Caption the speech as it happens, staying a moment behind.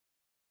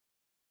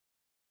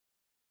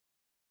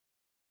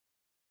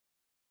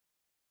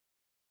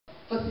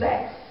for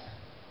sex.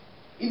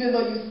 Even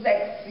though you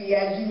sexy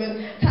as you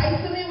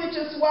enticing me with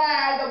your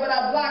swagger, but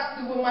I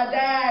blocked you with my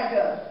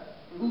dagger.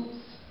 Oops,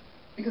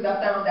 because I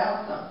found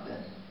out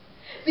something.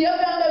 See, I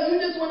found out you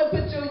just want to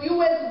put your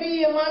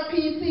USB in my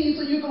PC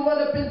so you can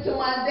run up into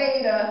my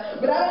data,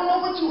 but I don't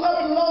know what you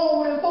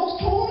upload, and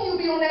folks told me you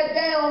be on that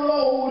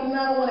download, and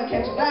I don't want to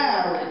catch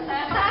viral.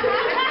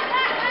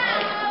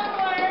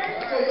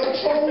 So your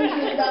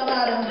Trojans I'm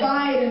not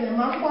inviting, and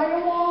my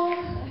firewall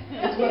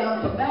is what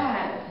I'm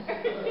providing.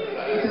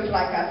 Because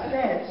like I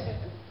said,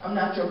 I'm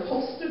not your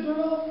poster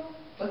girl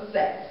for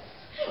sex.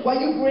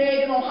 While you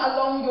bragging on how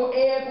long your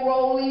egg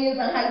roll is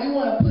and how you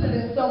want to put it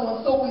in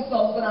someone's soy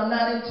sauce, but I'm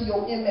not into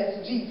your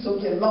MSG,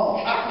 so get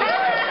lost.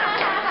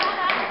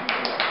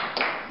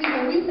 See,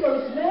 when we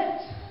first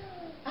met,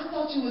 I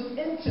thought you was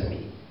into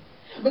me.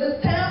 But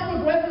as time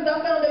progresses, I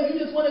found out you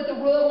just wanted to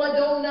rub my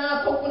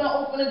doorknob, poke when I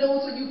open the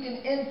door so you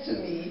can enter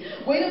me.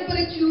 Waiting for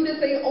the cue to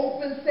say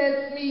open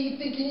sesame,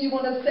 thinking you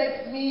want to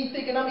sex me,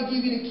 thinking I'm going to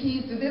give you the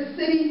keys to this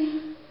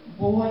city.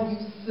 Boy, you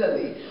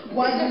silly.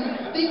 Why you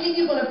thinking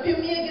you're going to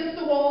pin me against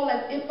the wall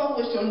as if I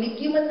was your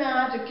Nicki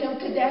Minaj or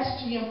Kim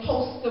Kardashian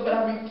poster, but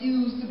I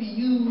refuse to be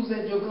used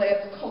as your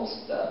glass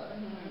coaster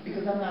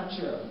because I'm not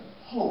your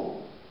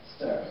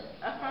holster.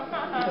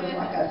 Because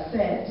like I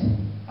said,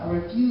 I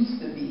refuse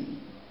to be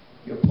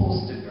your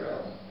poster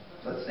girl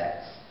for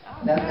sex.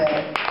 That's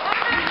it.